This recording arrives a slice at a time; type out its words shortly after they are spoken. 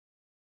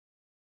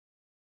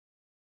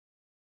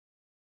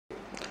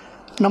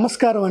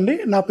నమస్కారం అండి.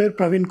 నా పేరు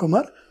Praveen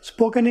Kumar.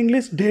 Spoken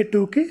English day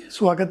 2కి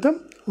స్వాగతం.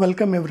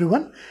 Welcome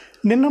everyone.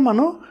 నిన్న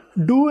మనం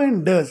do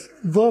and does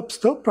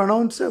వర్బ్స్తో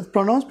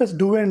pronounce plus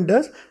do and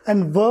does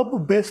and verb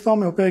base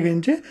form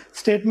ఉపయోగించి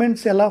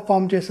స్టేట్మెంట్స్ ఎలా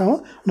ఫామ్ చేసామో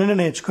నిన్న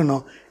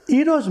నేర్చుకున్నాం.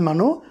 ఈరోజు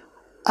మనం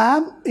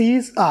యామ్,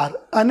 ఈజ్, ఆర్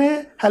అనే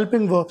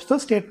హెల్పింగ్ వర్బ్స్తో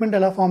స్టేట్మెంట్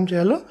ఎలా ఫామ్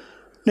చేయాలో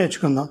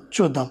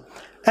చూద్దాం.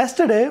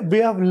 Yesterday we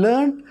have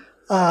learned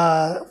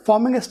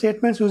forming a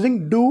statements using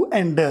do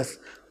and does.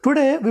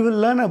 Today we will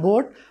learn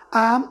about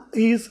am,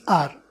 is,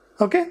 are.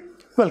 Okay,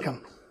 welcome.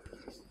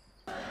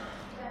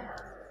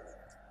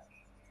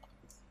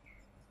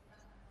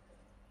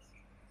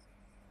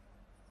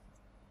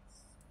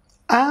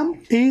 Am,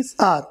 is,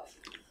 are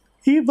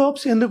ఈ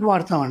వర్బ్స్ ఎందుకు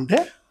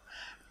వాడతామంటే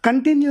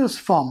continuous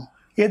form,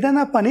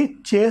 ఏదైనా పని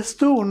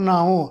చేస్తూ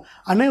ఉన్నాము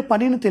అనే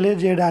పనిని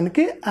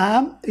తెలియజేయడానికి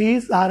యామ్,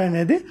 ఈజ్, ఆర్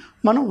అనేది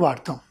మనం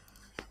వాడతాం.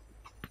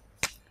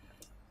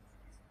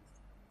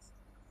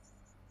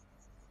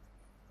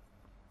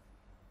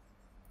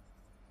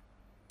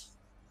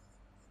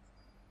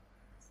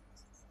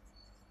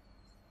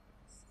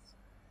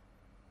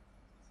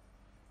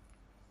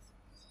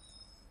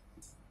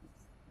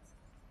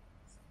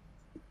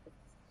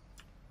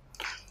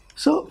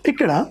 సో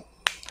ఇక్కడ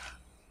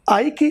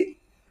ఐకి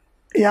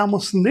యామ్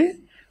వస్తుంది,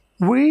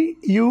 వి,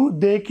 యూ,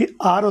 దేకి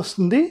ఆర్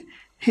వస్తుంది,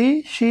 హీ,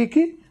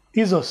 షీకి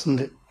ఈజ్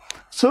వస్తుంది.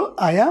 So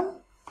I am,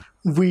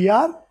 we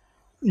are,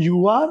 you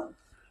are,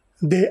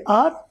 they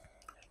are,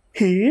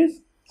 he is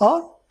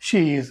or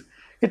she is.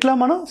 ఇట్లా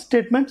మనం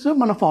స్టేట్మెంట్స్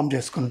మనం ఫామ్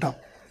చేసుకుంటాం.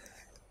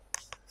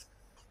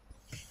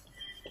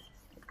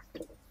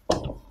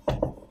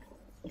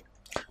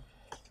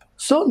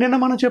 సో నిన్న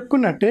మనం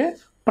చెప్పుకున్నట్టే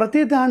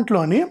ప్రతి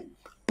దాంట్లోని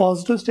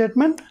positive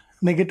statement,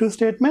 negative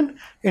statement,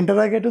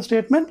 interrogative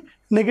statement,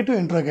 negative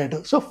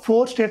interrogative, so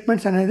 4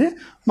 statements అనేది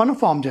మనం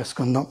ఫామ్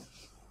చేసుకుందాం.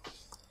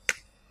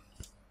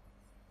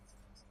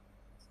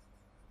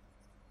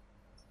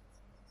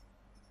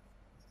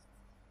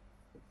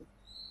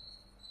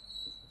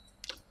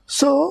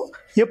 సో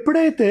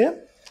ఎప్పుడైతే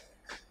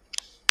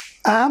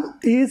యామ్,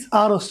 ఈజ్,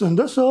 ఆర్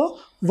వస్తుందో సో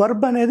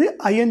వర్బ్ అనేది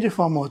ఐఎన్జి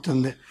ఫామ్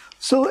అవుతుంది.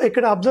 సో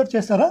ఇక్కడ అబ్జర్వ్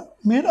చేస్తారా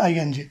మీరు,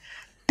 ఐఎన్జి.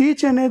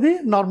 టీచ్ అనేది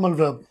నార్మల్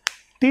వర్బ్,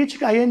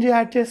 టీచ్కి ఐఎన్జి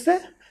యాడ్ చేస్తే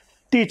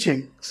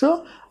teaching. So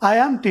I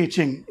am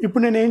teaching.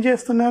 ఇప్పుడు నేను ఏం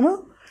చేస్తున్నాను,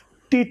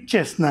 టీచ్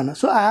చేస్తున్నాను.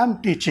 So I am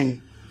teaching.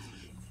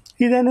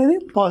 ఇది అనేది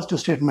positive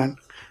statement.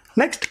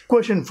 Next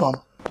question form,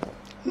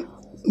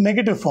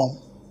 negative form.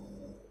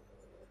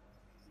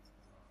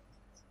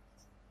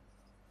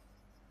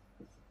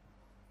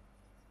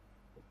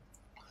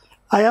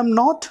 I am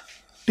not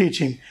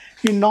teaching.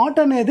 ఈ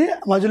నాట్ అనేది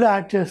మధ్యలో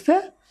యాడ్ చేస్తే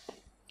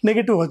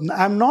నెగిటివ్ అవుతుంది.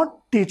 ఐఎమ్ నాట్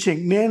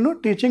టీచింగ్, నేను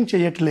టీచింగ్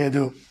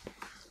చేయట్లేదు.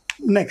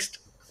 Next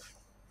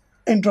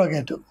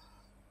interrogative.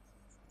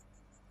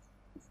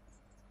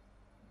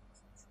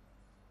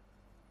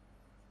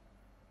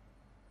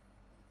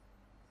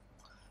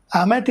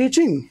 Am I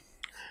teaching,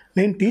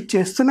 నేను టీచ్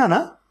చేస్తున్నానా?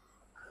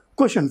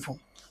 Question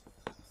form.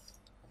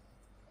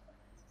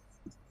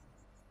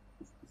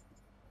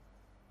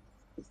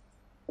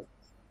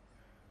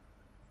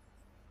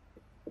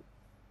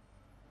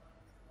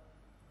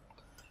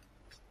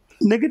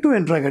 Negative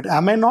interrogative.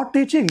 Am I not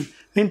teaching,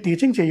 నేను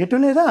టీచింగ్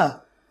చేయటం లేదా?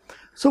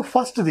 సో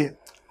ఫస్ట్ది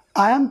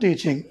ఐ యామ్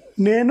టీచింగ్,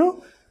 నేను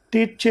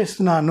టీచ్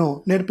చేస్తున్నాను,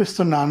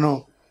 నేర్పిస్తున్నాను.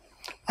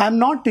 ఐఎమ్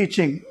నాట్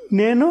టీచింగ్,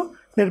 నేను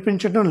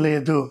నేర్పించడం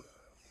లేదు.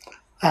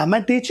 యామ్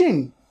ఐ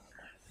టీచింగ్,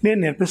 నేను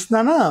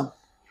నేర్పిస్తున్నానా?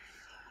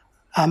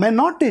 యామ్ ఐ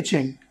నాట్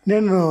టీచింగ్,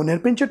 నేను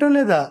నేర్పించటం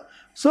లేదా?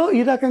 సో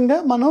ఈ రకంగా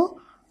మనం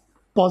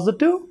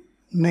positive,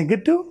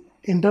 negative,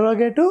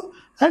 interrogative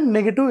and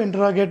negative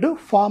interrogative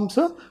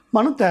forms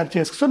మనం తయారు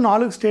చేసుకున్నాం. సో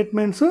 4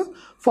 స్టేట్మెంట్స్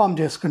ఫామ్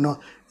చేసుకున్నాం.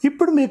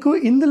 ఇప్పుడు మీకు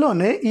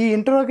ఇందులోనే ఈ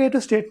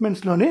ఇంటరాగేటివ్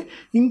స్టేట్మెంట్స్లోనే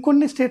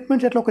ఇంకొన్ని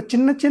స్టేట్మెంట్స్ ఎట్లా ఒక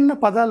చిన్న చిన్న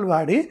పదాలు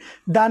వాడి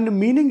దాని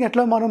మీనింగ్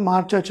ఎట్లా మనం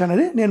మార్చవచ్చు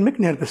అనేది నేను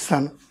మీకు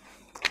నేర్పిస్తాను.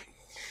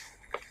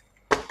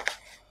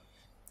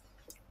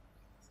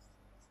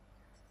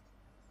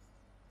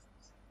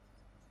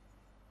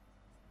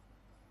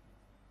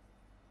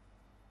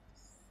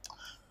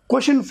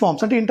 క్వశ్చన్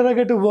ఫామ్స్ అంటే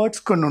ఇంటరాగేటివ్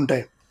వర్డ్స్ కొన్ని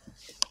ఉంటాయి.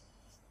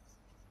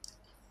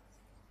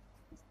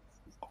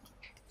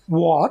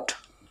 What,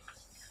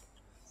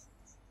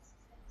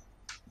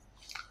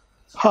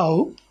 how,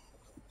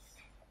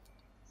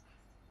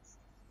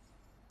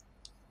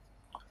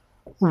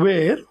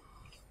 where,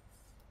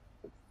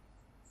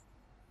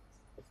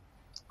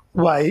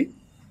 why,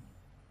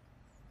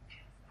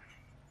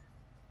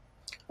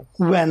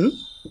 when,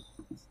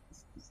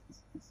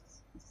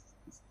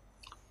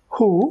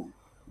 who,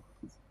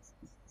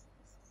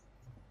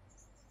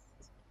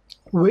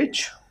 which,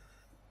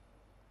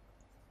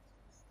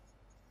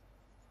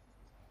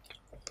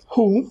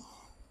 whom,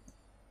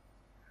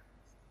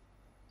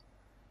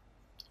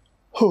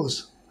 whose.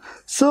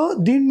 So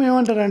దీన్ని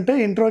ఏమంటారంటే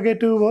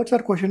interrogative words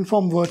are question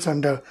form words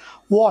అంటారు.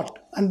 వాట్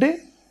అంటే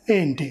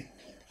ఏంటి,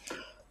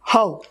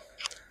 హౌ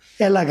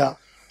ఎలాగా,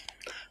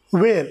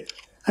 వేర్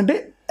అంటే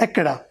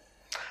ఎక్కడ,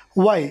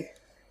 వై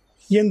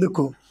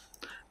ఎందుకు,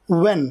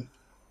 వెన్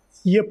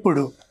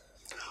ఎప్పుడు,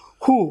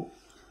 హూ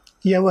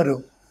ఎవరు,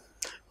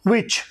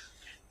 విచ్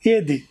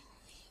ఏది,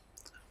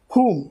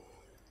 whom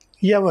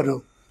ఎవరు,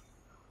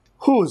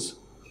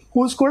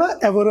 whose కూడా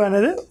ఎవరు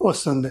అనేది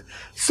వస్తుంది.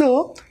 సో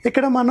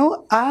ఇక్కడ మనం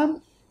యామ్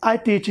ఐ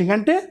టీచింగ్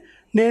అంటే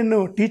నేను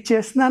టీచ్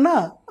చేస్తున్నానా,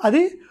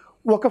 అది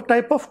ఒక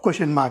టైప్ ఆఫ్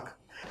క్వశ్చన్ మార్క్.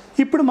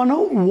 ఇప్పుడు మనం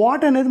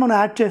వాట్ అనేది మనం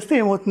యాడ్ చేస్తే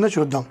ఏమవుతుందో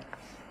చూద్దాం.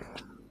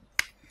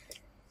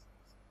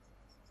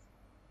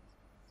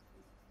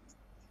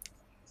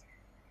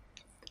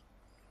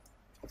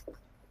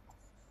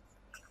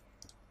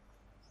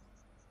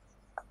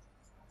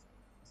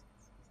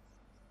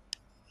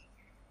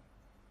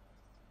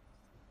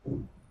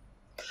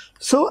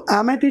 సో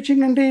యామ్ ఐ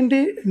టీచింగ్ అంటే ఏంటి,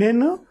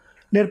 నేను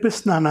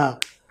నేర్పిస్తున్నానా.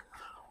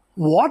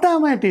 వాట్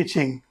యామ్ ఐ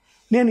టీచింగ్,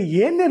 నేను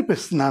ఏం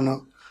నేర్పిస్తున్నాను.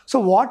 సో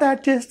వాట్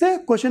యాడ్ చేస్తే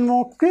క్వశ్చన్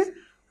మార్క్కి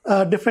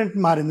డిఫరెంట్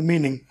మారింది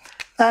మీనింగ్.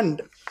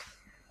 అండ్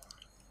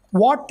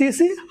వాట్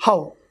తీసి how,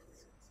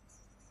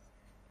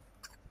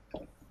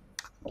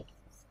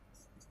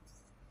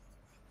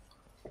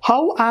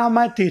 how am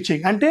I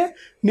teaching అంటే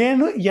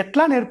నేను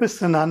ఎట్లా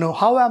నేర్పిస్తున్నాను,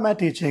 how am I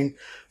teaching.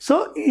 So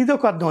ఇది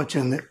ఒక అర్థం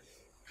వచ్చింది.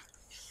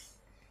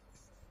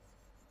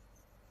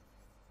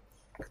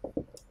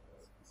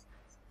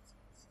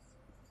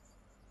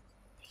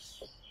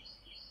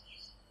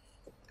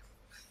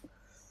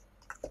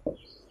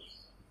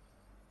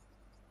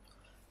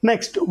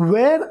 Next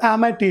where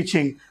am I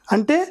teaching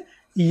అంటే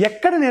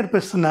ఎక్కడ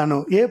నేర్పిస్తున్నాను,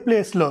 ఏ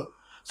ప్లేస్లో.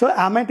 సో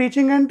యామ్ ఐ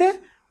టీచింగ్ అంటే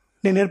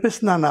నేను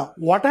నేర్పిస్తున్నానా.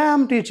 వాట్ ఐ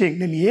యామ్ టీచింగ్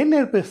నేను ఏం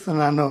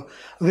నేర్పిస్తున్నాను.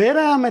 Where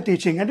I am I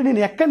teaching అంటే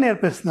నేను ఎక్కడ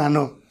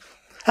నేర్పిస్తున్నాను.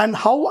 అండ్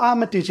హౌ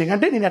ఐఎమ్ టీచింగ్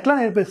అంటే నేను ఎట్లా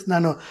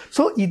నేర్పిస్తున్నాను.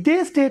 సో ఇదే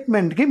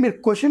స్టేట్మెంట్కి మీరు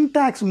క్వశ్చన్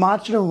ట్యాగ్స్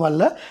మార్చడం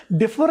వల్ల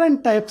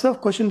డిఫరెంట్ టైప్స్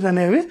ఆఫ్ క్వశ్చన్స్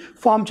అనేవి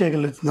ఫామ్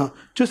చేయగలుగుతున్నాం.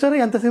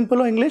 చూసారా ఎంత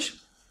సింపుల్లో ఇంగ్లీష్.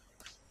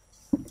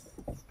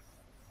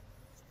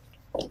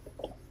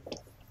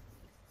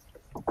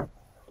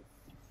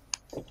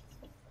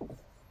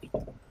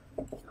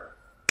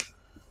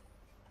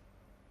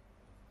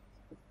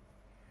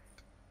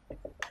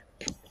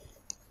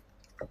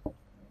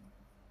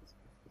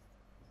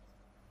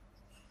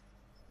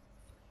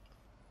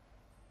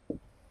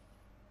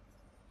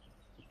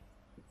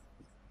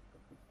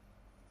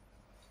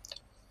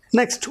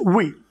 నెక్స్ట్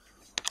వి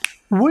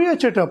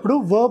వచ్చేటప్పుడు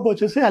వర్బ్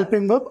వచ్చేసి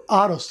హెల్పింగ్ వర్బ్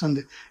ఆర్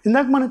వస్తుంది.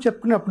 ఇందాక మనం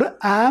చెప్పుకున్నప్పుడు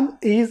యామ్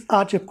ఈజ్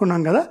ఆర్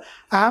చెప్పుకున్నాం కదా,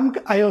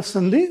 యామ్కి ఐ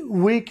వస్తుంది,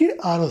 వీకి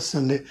ఆర్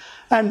వస్తుంది.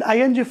 అండ్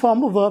ఐఎన్జి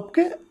ఫామ్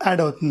వర్బ్కి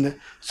యాడ్ అవుతుంది.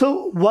 So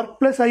work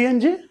plus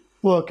ING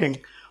working,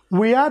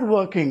 we are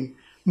working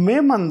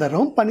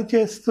మేమందరం పని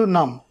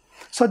చేస్తున్నాం.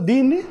 సో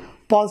దీన్ని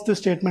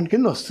పాజిటివ్ స్టేట్మెంట్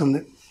కింద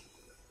వస్తుంది.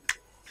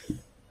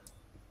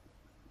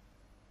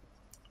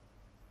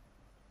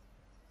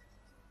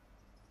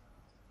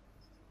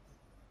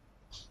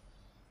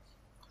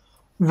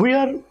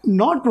 వీఆర్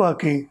నాట్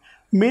వర్కింగ్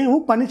మేము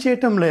పని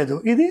చేయటం లేదు,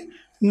 ఇది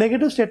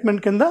నెగటివ్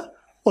స్టేట్మెంట్ కింద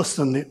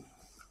వస్తుంది.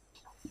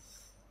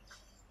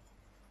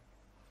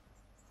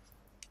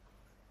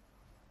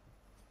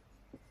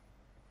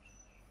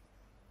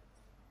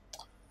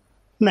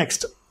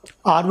 నెక్స్ట్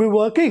ఆర్ వి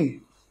వర్కింగ్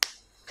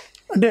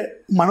అంటే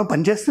మనం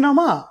పని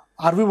చేస్తున్నామా,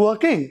 ఆర్ వి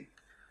వర్కింగ్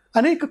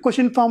అని ఇక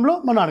క్వశ్చన్ ఫామ్లో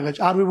మనం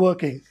అడగచ్చు. ఆర్ వి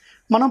వర్కింగ్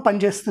మనం పని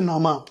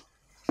చేస్తున్నామా.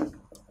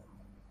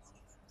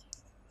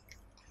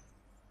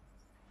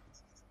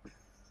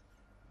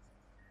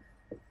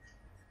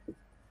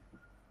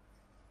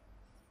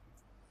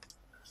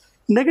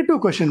 Negative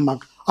question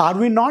mark or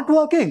we not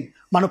working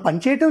మనం పని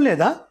చేయటం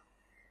లేదా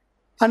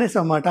అనేసి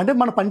అన్నమాట. అంటే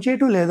మనం పని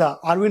చేయటం లేదా,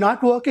 are we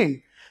not working.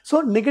 So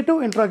negative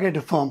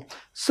interrogative form.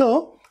 So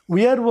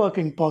we are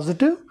working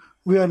positive,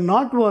 we are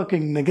not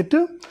working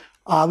negative,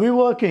 are we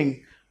working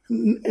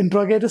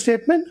interrogative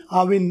statement,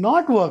 are we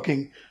not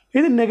working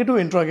ఇది నెగటివ్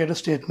ఇంట్రాగేటివ్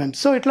స్టేట్మెంట్.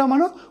 సో ఇట్లా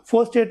మనం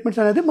 4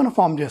 స్టేట్మెంట్స్ అనేది మనం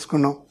ఫామ్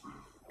చేసుకున్నాం.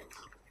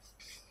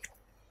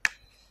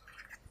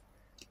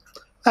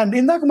 And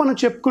ఇందాక మనం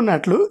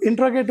చెప్పుకున్నట్లు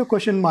interrogative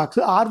question marks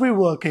are we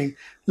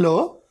వర్కింగ్లో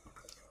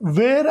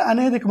wear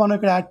అనేది మనం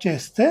ఇక్కడ యాడ్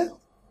చేస్తే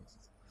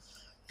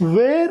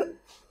వేర్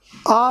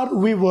ఆర్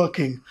వి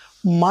వర్కింగ్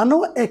మనం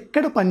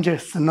ఎక్కడ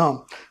పనిచేస్తున్నాం.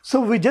 So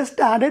we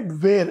just added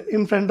wear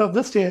in front of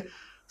the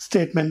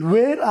statement.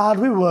 Where are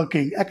we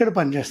working ఎక్కడ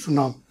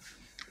పనిచేస్తున్నాం.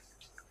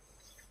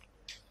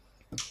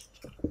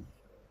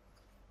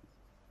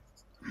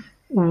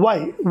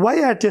 వై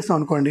యాడ్ చేస్తాం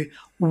అనుకోండి,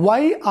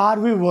 వై ఆర్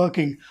వి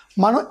వర్కింగ్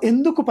మనం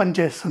ఎందుకు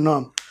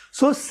పనిచేస్తున్నాం.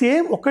 సో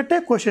సేమ్ ఒకటే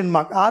question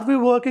mark. Are we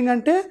working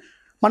అంటే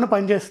మనం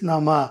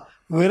పనిచేస్తున్నామా,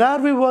 వేర్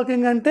ఆర్ వి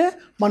వర్కింగ్ అంటే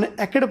మనం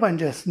ఎక్కడ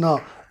పనిచేస్తున్నాం,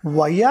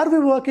 వై ఆర్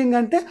వి వర్కింగ్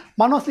అంటే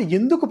మనం అసలు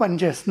ఎందుకు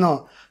పనిచేస్తున్నాం.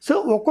 సో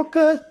ఒక్కొక్క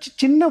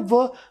చిన్న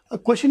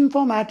క్వశ్చన్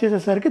ఫామ్ యాడ్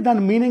చేసేసరికి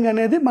దాని మీనింగ్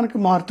అనేది మనకి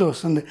మారుతూ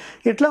వస్తుంది.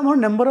 ఇట్లా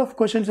మనం నెంబర్ ఆఫ్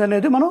క్వశ్చన్స్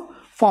అనేది మనం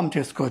ఫామ్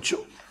చేసుకోవచ్చు.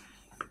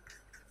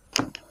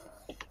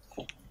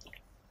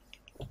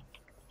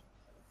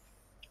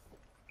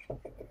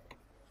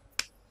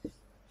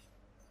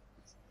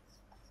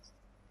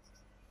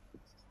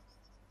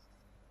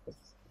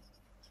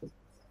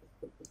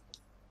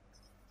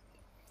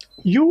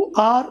 You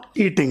are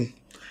eating.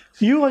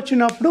 యూ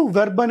వచ్చినప్పుడు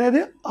వెర్బ్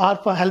అనేది are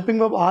form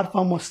helping verb are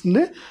form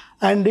వస్తుంది.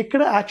 అండ్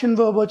ఇక్కడ యాక్షన్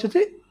వర్బ్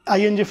వచ్చేసి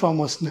ఐఎన్జి ఫామ్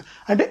వస్తుంది.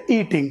 అంటే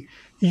ఈటింగ్,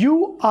 యు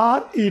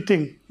ఆర్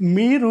ఈటింగ్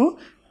మీరు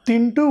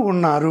తింటూ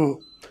ఉన్నారు.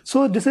 So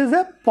this is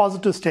a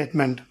positive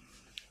statement.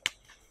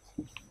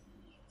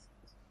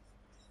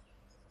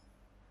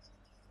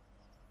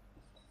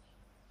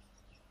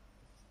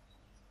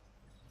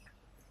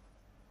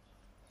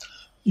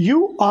 You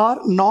are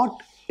not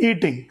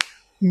eating,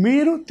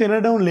 మీరు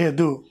తినడం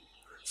లేదు.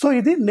 సో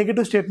ఇది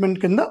నెగటివ్ స్టేట్మెంట్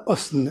కింద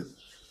వస్తుంది.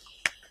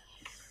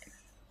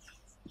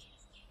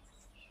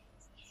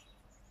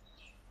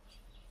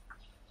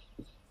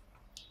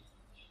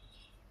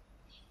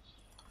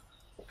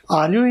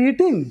 ఆర్ యూ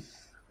ఈటింగ్,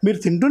 మీరు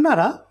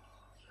తింటున్నారా?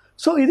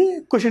 సో ఇది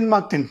క్వశ్చన్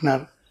మార్క్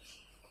తింటున్నారు.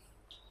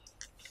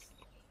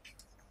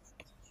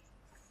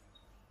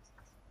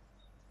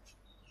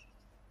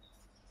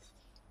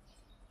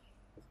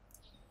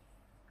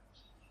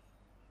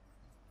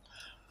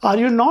 ఆర్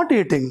యూ నాట్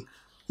ఈటింగ్,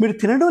 మీరు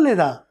తినడం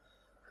లేదా?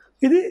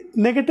 ఇది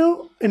negative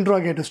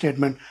interrogative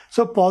statement.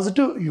 So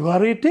positive you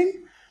are eating,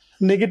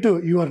 negative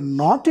you are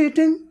not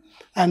eating,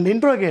 and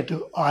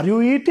interrogative are you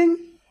eating,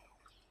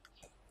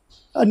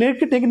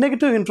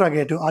 negative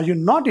interrogative are you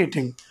not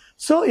eating.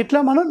 So ఇట్లా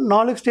మనం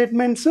 4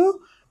 statements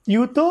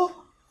యూతో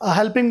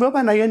helping verb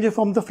and ING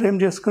ఫామ్తో frame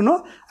చేసుకున్నాం.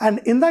 And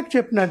ఇందాక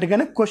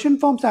చెప్పినట్టుగానే question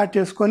forms add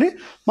చేసుకొని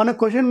మన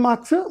question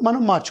marks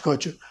మనం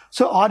మార్చుకోవచ్చు.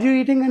 So are you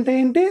eating అంటే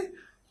ఏంటి?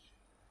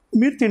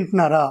 మీరు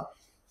తింటున్నారా?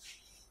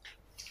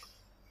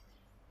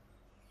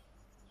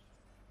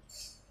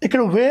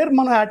 ఇక్కడ వేర్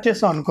మనం యాడ్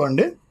చేస్తాం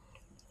అనుకోండి,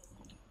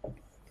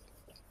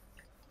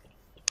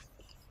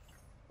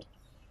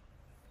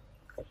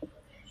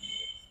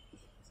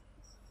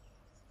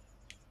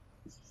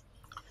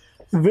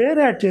 వేర్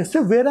యాడ్ చేస్తే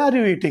వేర్ ఆర్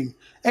యూ ఈటింగ్,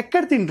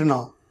 ఎక్కడ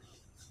తింటున్నావు.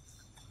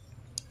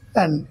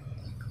 And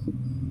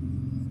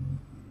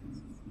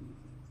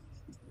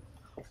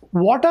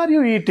what are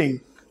you eating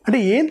అంటే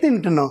ఏం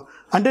తింటున్నావు,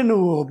 అంటే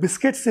నువ్వు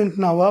బిస్కెట్స్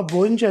తింటున్నావా,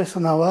 భోజనం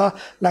చేస్తున్నావా,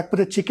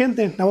 లేకపోతే చికెన్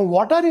తింటున్నావా,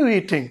 what are you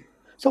eating.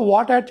 So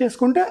what add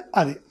చేసుకుంటే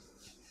అది.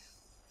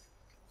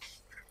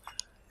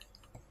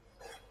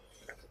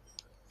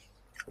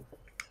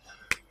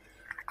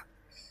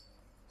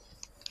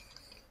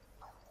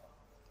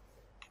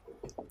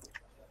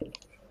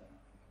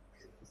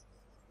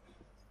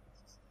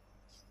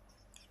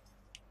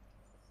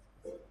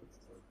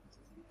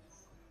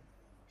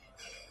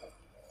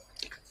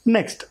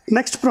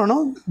 Next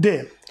pronoun they.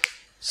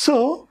 So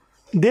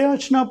they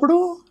వచ్చినప్పుడు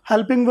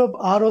హెల్పింగ్ వర్బ్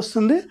ఆర్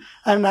వస్తుంది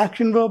అండ్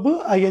యాక్షన్ వర్బ్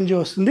ఐఎన్జీ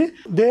వస్తుంది.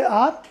 దే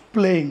ఆర్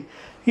ప్లేయింగ్,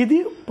 ఇది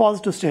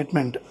పాజిటివ్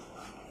స్టేట్మెంట్.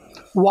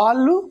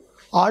 వాళ్ళు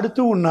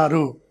ఆడుతూ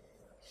ఉన్నారు.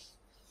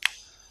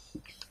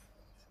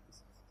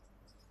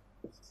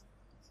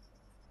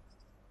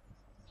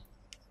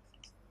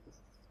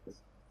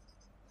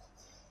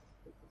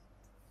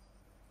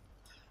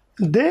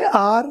 దే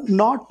ఆర్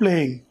నాట్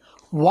ప్లేయింగ్,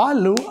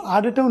 వాళ్ళు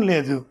ఆడటం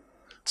లేదు.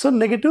 So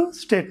negative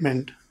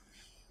statement.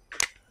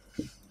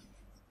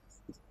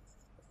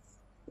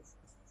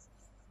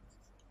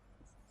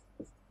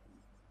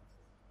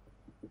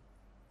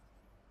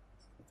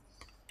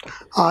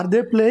 Are they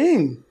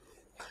playing,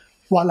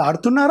 వాళ్ళు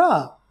ఆడుతున్నారా?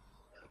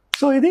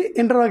 సో ఇది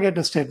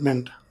interrogative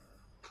statement.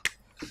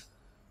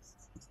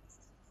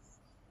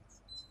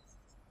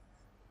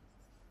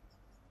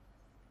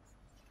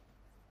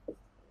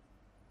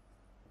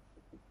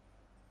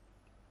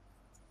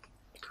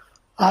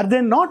 Are they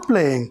not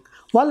playing,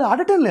 వాళ్ళు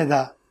ఆడటం లేదా?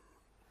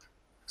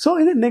 సో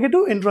ఇది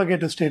negative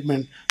interrogative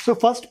statement. So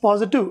first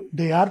positive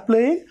they are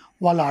playing,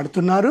 వాళ్ళు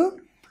ఆడుతున్నారు.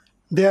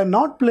 దే ఆర్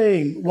నాట్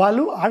ప్లేయింగ్,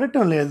 వాళ్ళు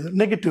ఆడటం లేదు,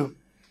 నెగటివ్.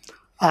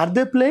 ఆర్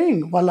దే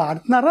ప్లేయింగ్, వాళ్ళు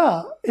ఆడుతున్నారా,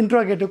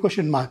 interrogative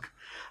question mark.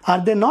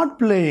 Are they not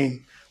playing,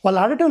 వాళ్ళు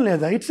ఆడటం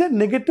లేదా, it's A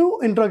negative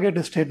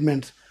interrogative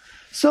statements.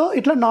 So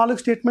ఇట్లా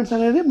 4 స్టేట్మెంట్స్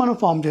అనేది మనం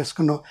ఫామ్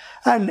చేసుకున్నాం.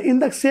 అండ్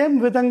ఇన్ ద సేమ్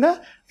విధంగా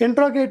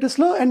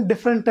ఇంట్రాగేటివ్స్లో అండ్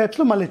డిఫరెంట్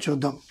టైప్స్లో మళ్ళీ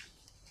చూద్దాం.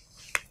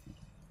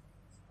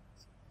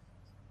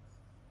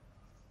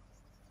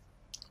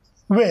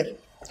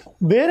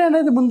 వేర్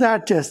అనేది ముందు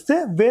యాడ్ చేస్తే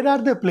where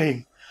are they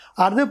playing.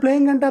 Are they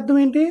playing అంటే అర్థం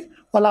ఏంటి?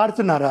 వాళ్ళు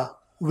ఆడుతున్నారా.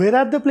 వేర్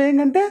ఆర్ దే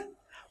ప్లేయింగ్ అంటే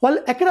వాళ్ళు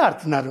ఎక్కడ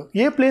ఆడుతున్నారు,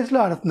 ఏ ప్లేస్లో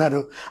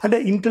ఆడుతున్నారు, అంటే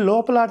ఇంటి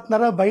లోపల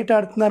ఆడుతున్నారా, బయట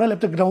ఆడుతున్నారా,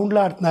 లేకపోతే గ్రౌండ్లో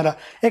ఆడుతున్నారా,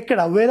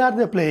 ఎక్కడ. Where are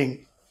they playing.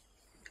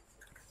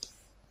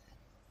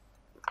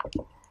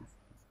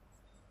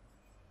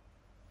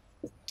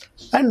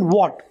 And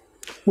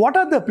what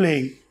are they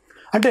playing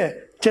అంటే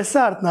చెస్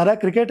ఆడుతున్నారా,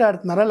 క్రికెట్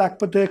ఆడుతున్నారా,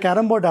 లేకపోతే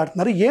క్యారమ్ బోర్డ్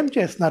ఆడుతున్నారా, ఏం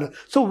చేస్తున్నారు.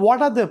 So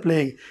what are they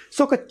playing. So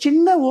ఒక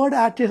చిన్న వర్డ్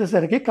యాడ్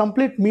చేసేసరికి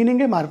కంప్లీట్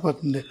మీనింగే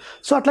మారిపోతుంది.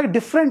 సో అట్లా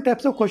different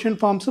types of question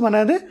forms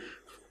అనేది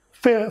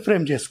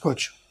ఫ్రేమ్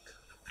చేసుకోవచ్చు.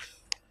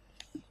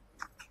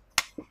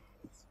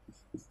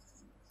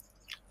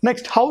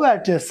 నెక్స్ట్ హౌ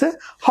యాడ్ చేస్తే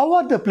హౌ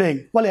ఆర్ దే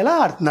ప్లేయింగ్, వాళ్ళు ఎలా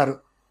ఆడుతున్నారు.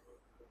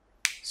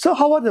 So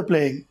how are they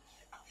playing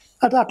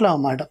అట్లా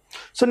అన్నమాట.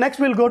 So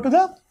next will go to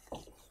the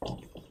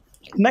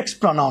next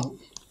pronoun.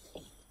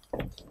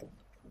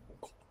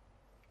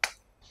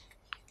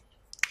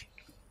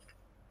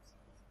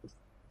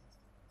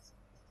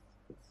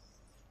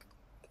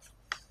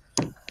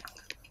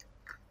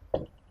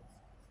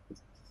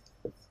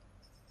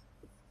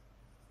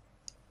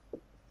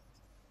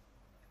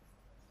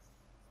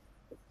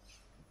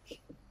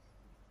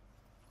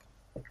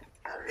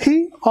 He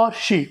or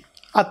she.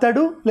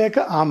 అతడు లేక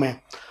ఆమె.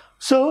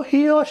 సో హీ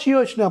ఆర్ షీ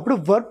వచ్చినప్పుడు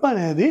వర్బ్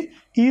అనేది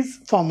ఈజ్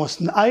ఫామ్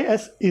వస్తుంది,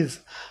 ఐఎస్ ఈజ్,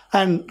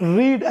 అండ్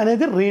రీడ్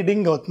అనేది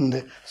రీడింగ్ అవుతుంది.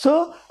 సో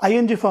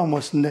ఐఎన్జి ఫామ్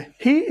వస్తుంది.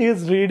 He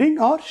is reading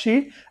or she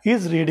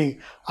is reading.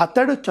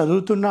 అతడు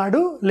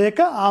చదువుతున్నాడు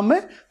లేక ఆమె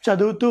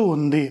చదువుతూ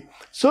ఉంది.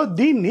 సో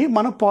దీన్ని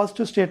మనం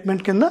పాజిటివ్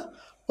స్టేట్మెంట్ కింద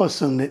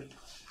వస్తుంది.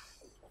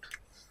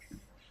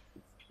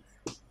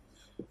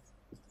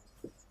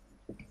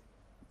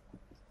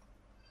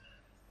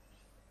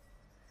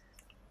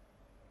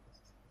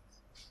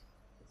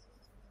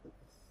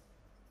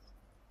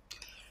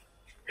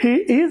 He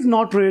is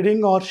not reading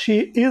or she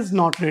is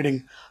not reading.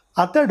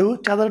 అతడు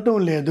చదవటం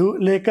లేదు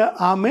లేక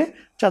ఆమె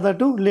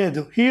చదవటం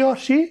లేదు. He or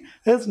she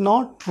is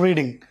not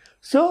reading.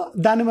 So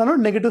దాన్ని మనం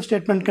నెగటివ్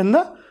స్టేట్మెంట్ కింద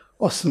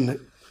వస్తుంది.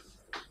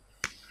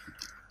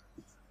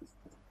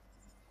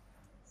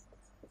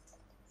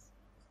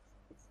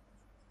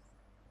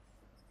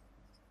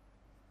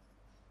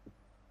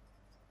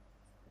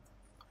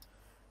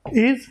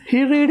 Is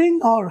he reading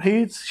or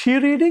is she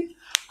reading?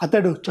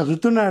 అతడు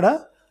చదువుతున్నాడా,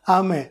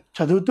 ఆమె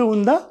చదువుతూ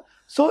ఉందా?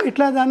 సో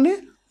ఇట్లా దాన్ని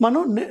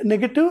మనం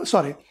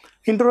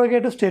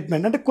ఇంటరోగేటివ్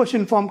స్టేట్మెంట్ అంటే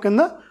క్వశ్చన్ ఫామ్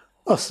కింద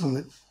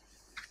వస్తుంది.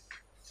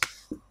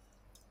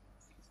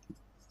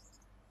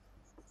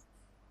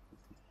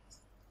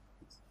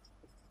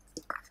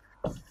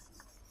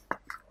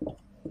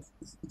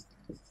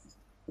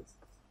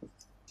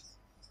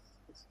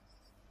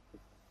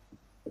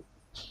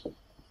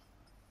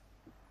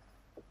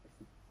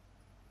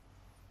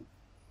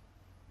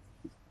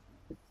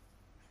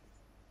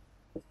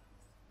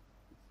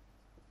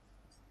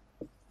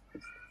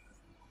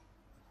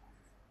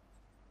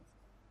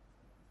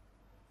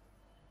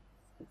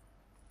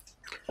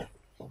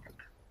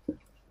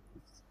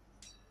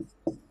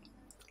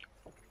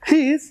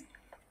 Is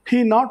he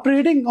not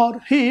reading or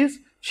is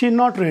she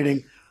not reading?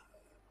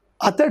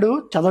 అతడు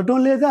చదవటం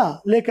లేదా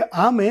లేక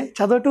ఆమె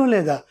చదవటం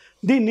లేదా?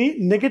 దీన్ని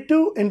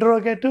నెగటివ్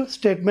ఇంటరోగేటివ్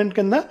స్టేట్మెంట్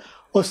కింద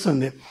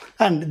వస్తుంది.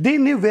 అండ్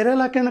దీన్ని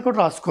వేరేలా కింద కూడా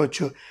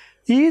రాసుకోవచ్చు.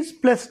 Is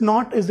plus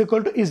not is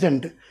equal to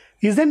isn't.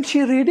 Isn't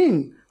she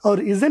reading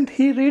are isn't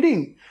he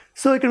reading?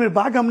 So ఇక్కడ మీరు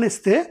బాగా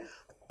గమనిస్తే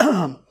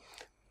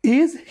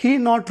ఈజ్ హీ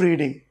నాట్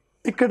రీడింగ్,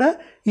 ఇక్కడ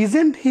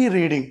isn't he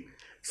reading.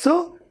 So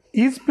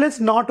is plus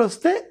not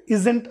వస్తే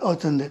ఇజంట్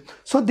అవుతుంది.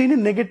 సో దీన్ని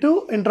నెగటివ్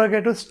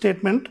ఇంటరోగేటివ్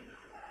స్టేట్మెంట్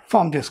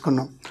ఫామ్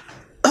చేసుకున్నాం.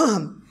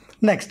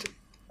 Next,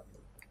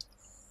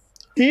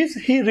 is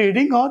he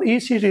reading are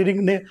is she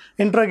reading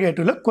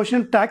ఇంటరోగేటివ్లో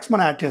question tags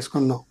మనం యాడ్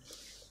చేసుకుందాం.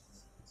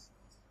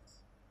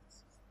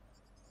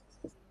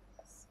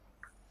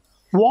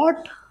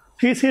 What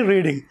is he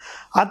reading?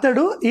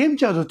 అతడు ఏం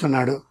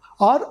చదువుతున్నాడు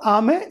ఆర్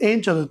ఆమె ఏం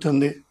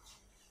చదువుతుంది?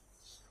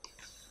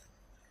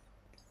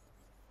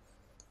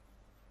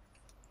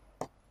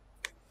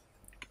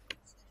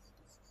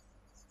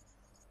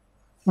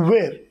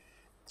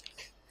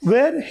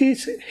 Where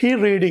he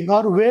reading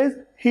are where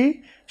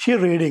she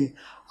reading?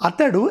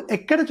 అతడు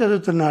ఎక్కడ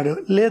చదువుతున్నాడు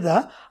లేదా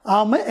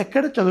ఆమె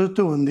ఎక్కడ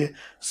చదువుతూ ఉంది?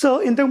 సో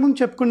ఇంతకుముందు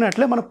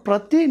చెప్పుకున్నట్లే మన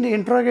ప్రతి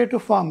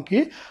ఇంటరోగేటివ్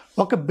ఫామ్కి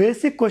ఒక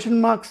బేసిక్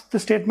క్వశ్చన్ మార్క్స్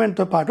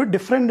స్టేట్మెంట్తో పాటు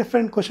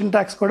డిఫరెంట్ క్వశ్చన్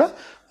ట్యాగ్స్ కూడా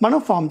మనం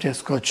ఫామ్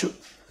చేసుకోవచ్చు.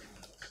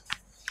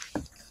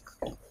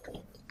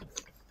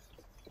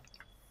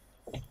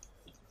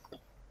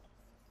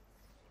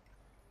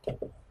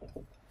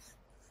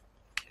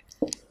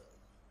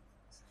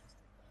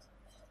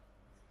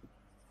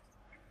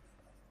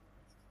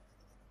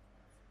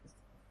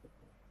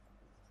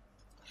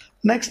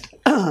 నెక్స్ట్,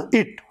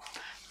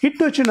 ఇట్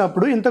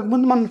వచ్చినప్పుడు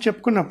ఇంతకుముందు మనం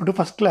చెప్పుకున్నప్పుడు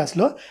ఫస్ట్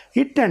క్లాస్లో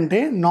ఇట్ అంటే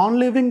non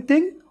living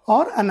thing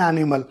or an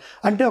animal.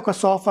 అంటే ఒక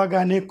సోఫా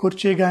కానీ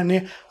కుర్చీ కానీ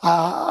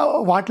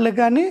వాటికి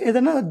కానీ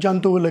ఏదైనా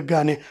జంతువులకు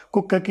కానీ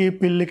కుక్కకి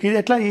పిల్లికి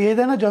ఇట్లా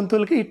ఏదైనా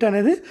జంతువులకి ఇట్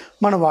అనేది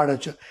మనం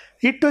వాడచ్చు.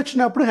 ఇట్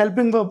వచ్చినప్పుడు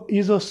హెల్పింగ్ వర్బ్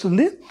ఈజ్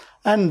వస్తుంది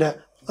అండ్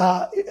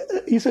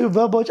ఈ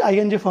వర్బ్ వచ్చి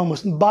ఐఎన్జీ ఫామ్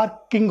వస్తుంది.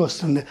 బార్కింగ్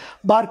వస్తుంది.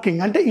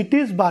 బార్కింగ్ అంటే ఇట్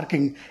ఈజ్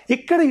బార్కింగ్.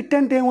 ఇక్కడ ఇట్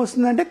అంటే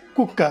ఏమొస్తుందంటే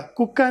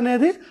కుక్క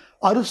అనేది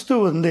అరుస్తూ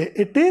ఉంది.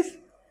 It is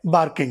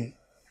barking.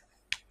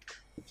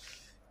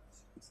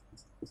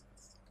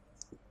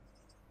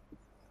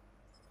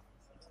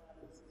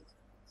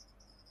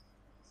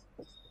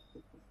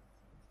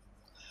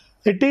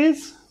 It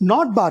is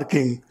not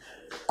barking.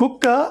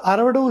 కుక్క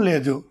అరవడం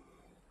లేదు.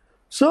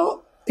 సో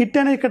ఇట్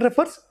అనేది ఇక్కడ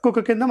రిఫర్స్ కుక్క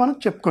కింద మనం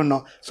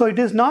చెప్పుకున్నాం. So it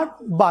is not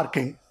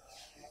barking.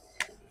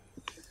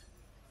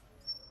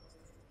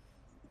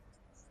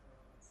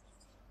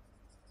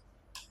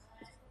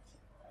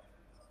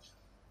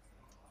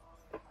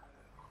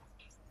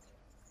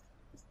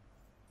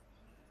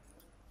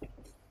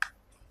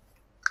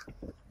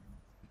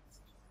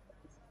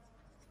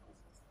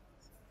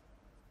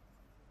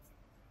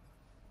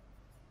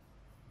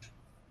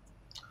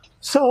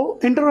 So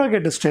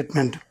interrogative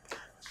statement,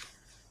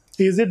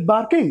 is it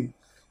barking?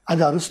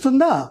 అది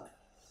అరుస్తుందా?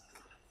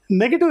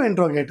 Negative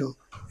interrogative,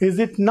 is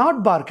it not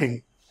barking?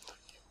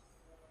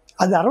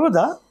 అది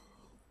అరవదా?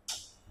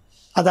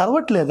 అది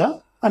అరవట్లేదా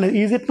అని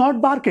is it not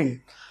barking?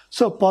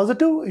 So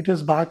positive it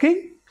is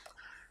barking,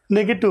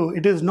 negative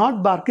it is not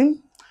barking.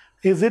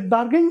 Is it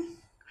barking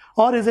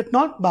are is it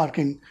not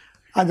barking?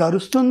 అది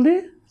అరుస్తుంది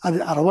అది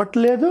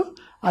అరవట్లేదు,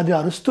 అది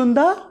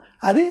అరుస్తుందా,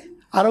 అది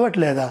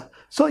అరవట్లేదా.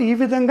 So ఈ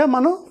విధంగా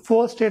మనం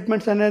 4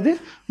 స్టేట్మెంట్స్ అనేది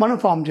మనం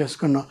ఫామ్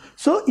చేసుకున్నాం.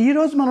 సో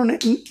ఈరోజు మనం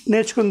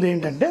నేర్చుకుంది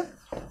ఏంటంటే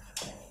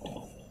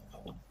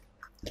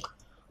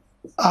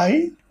I,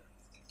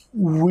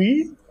 we,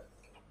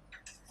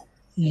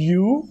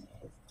 you,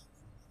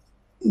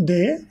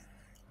 they,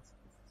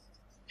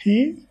 he,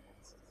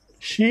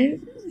 she,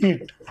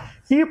 it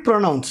ఈ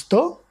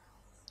ప్రొనౌన్స్తో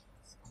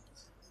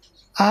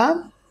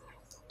యామ్,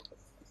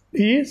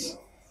 ఈజ్,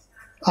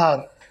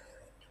 ఆర్.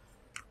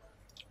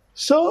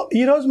 సో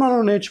ఈరోజు మనం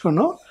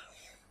నేర్చుకున్నాం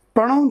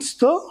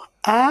ప్రొనౌన్స్తో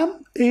యామ్,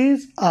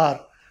 ఈజ్, ఆర్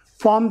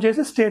ఫామ్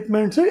చేసే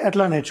స్టేట్మెంట్స్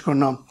ఎట్లా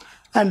నేర్చుకున్నాం.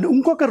 అండ్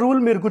ఇంకొక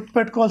రూల్ మీరు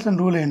గుర్తుపెట్టుకోవాల్సిన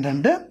రూల్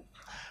ఏంటంటే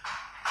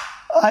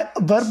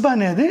వర్బ్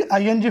అనేది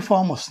ఐఎన్జి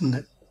ఫామ్ వస్తుంది.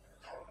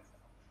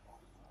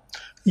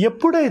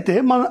 ఎప్పుడైతే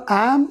మనం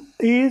యామ్,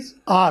 ఈజ్,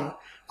 ఆర్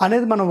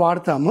అనేది మనం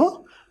వాడతామో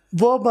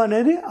వర్బ్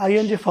అనేది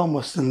ఐఎన్జి ఫామ్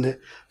వస్తుంది.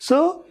 సో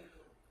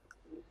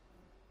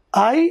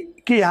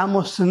ఐకి యామ్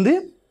వస్తుంది.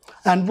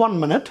 అండ్ 1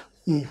 minute,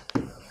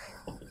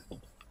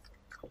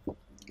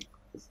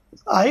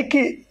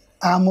 ఐకి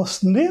యామ్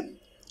వస్తుంది,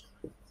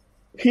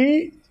 హీ,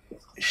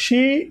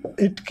 షీ,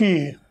 ఇట్కి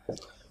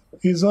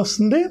ఈజ్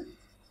వస్తుంది,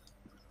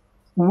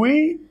 వి,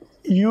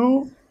 యూ,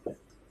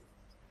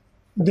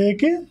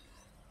 దేకి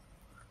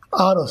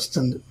ఆర్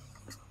వస్తుంది.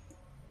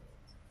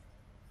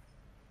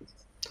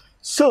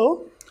 సో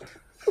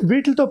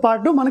వీటితో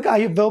పాటు మనకి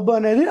వెర్బ్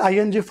అనేది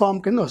ఐఎన్జి ఫామ్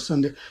కింద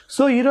వస్తుంది.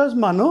 సో ఈరోజు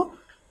మనం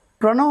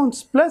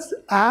pronounce plus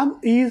yam,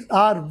 is,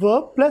 are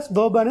verb plus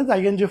verb అనేది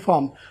ఐఎన్జి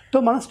ఫామ్తో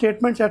మనం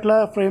స్టేట్మెంట్స్ ఎట్లా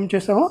ఫ్రేమ్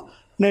చేసామో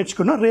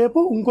నేర్చుకున్నాం. రేపు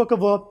ఇంకొక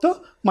వర్బ్తో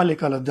మళ్ళీ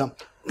కలుద్దాం.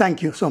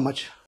 Thank you so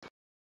much.